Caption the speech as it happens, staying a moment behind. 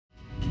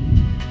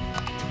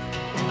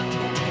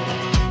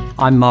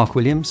I'm Mark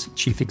Williams,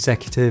 Chief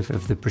Executive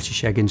of the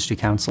British Egg Industry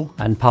Council,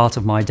 and part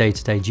of my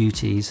day-to-day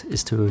duties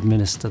is to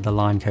administer the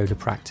Lion Code of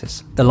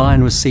Practice. The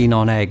lion was seen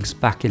on eggs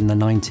back in the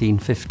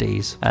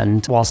 1950s,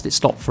 and whilst it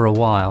stopped for a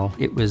while,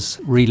 it was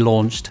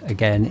relaunched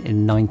again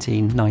in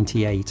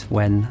 1998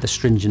 when the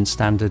stringent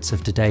standards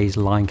of today's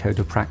Lion Code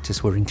of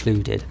Practice were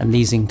included, and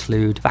these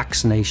include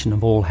vaccination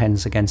of all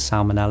hens against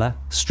salmonella,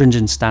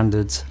 stringent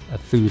standards of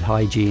food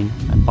hygiene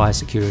and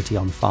biosecurity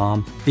on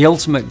farm. The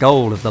ultimate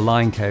goal of the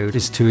Lion Code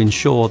is to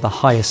ensure the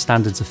highest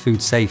standards of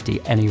food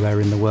safety anywhere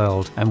in the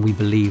world, and we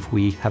believe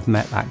we have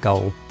met that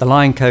goal. The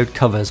Lion Code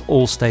covers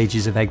all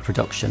stages of egg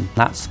production.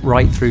 That's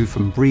right through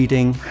from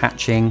breeding,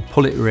 hatching,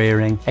 pullet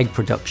rearing, egg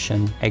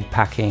production, egg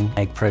packing,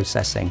 egg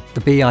processing.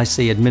 The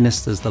BIC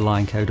administers the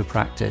Lion Code of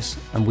Practice,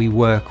 and we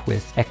work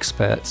with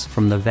experts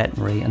from the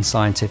veterinary and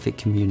scientific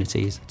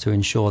communities to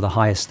ensure the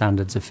highest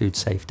standards of food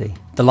safety.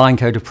 The Lion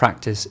Code of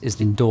Practice is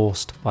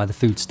endorsed by the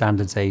Food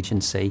Standards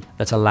Agency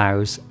that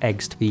allows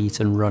eggs to be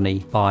eaten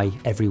runny by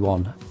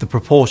everyone. The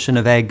proportion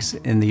of eggs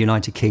in the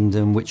United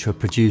Kingdom which are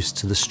produced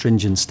to the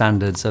stringent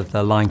standards of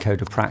the Lion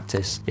Code of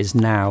Practice is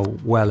now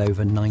well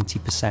over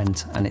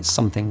 90%, and it's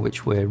something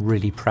which we're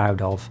really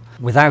proud of.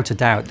 Without a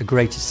doubt, the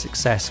greatest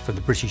success for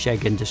the British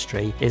egg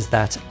industry is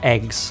that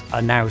eggs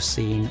are now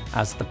seen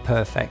as the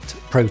perfect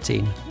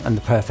protein and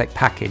the perfect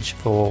package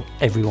for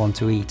everyone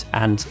to eat,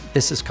 and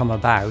this has come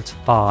about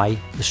by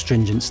the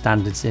stringent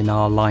standards in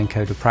our Lion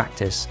Code of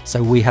Practice.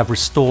 So we have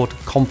restored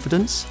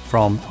confidence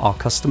from our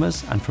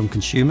customers and from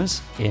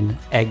consumers in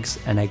eggs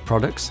and egg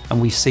products, and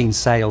we've seen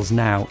sales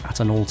now at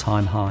an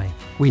all-time high.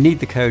 We need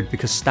the code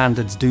because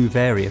standards do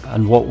vary,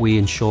 and what we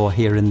ensure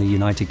here in the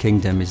United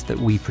Kingdom is that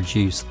we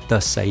produce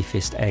the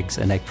safest eggs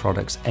and egg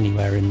products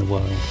anywhere in the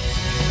world.